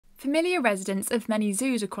Familiar residents of many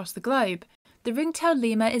zoos across the globe, the ring-tailed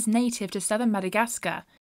lemur is native to southern Madagascar.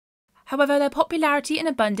 However, their popularity and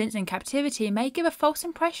abundance in captivity may give a false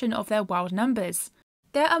impression of their wild numbers.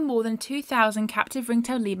 There are more than 2,000 captive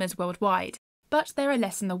ring-tailed lemurs worldwide, but there are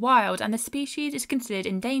less in the wild and the species is considered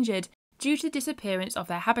endangered due to the disappearance of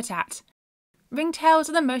their habitat. Ringtails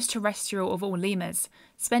are the most terrestrial of all lemurs,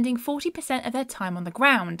 spending 40% of their time on the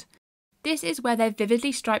ground. This is where their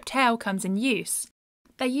vividly striped tail comes in use.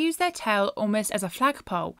 They use their tail almost as a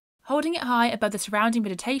flagpole, holding it high above the surrounding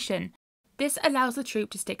vegetation. This allows the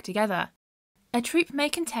troop to stick together. A troop may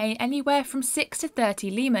contain anywhere from 6 to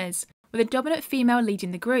 30 lemurs, with a dominant female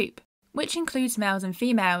leading the group, which includes males and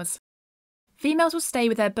females. Females will stay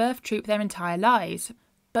with their birth troop their entire lives,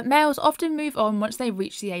 but males often move on once they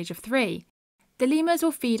reach the age of 3. The lemurs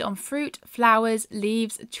will feed on fruit, flowers,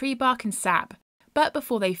 leaves, tree bark and sap, but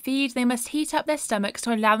before they feed they must heat up their stomachs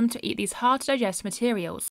to allow them to eat these hard to digest materials.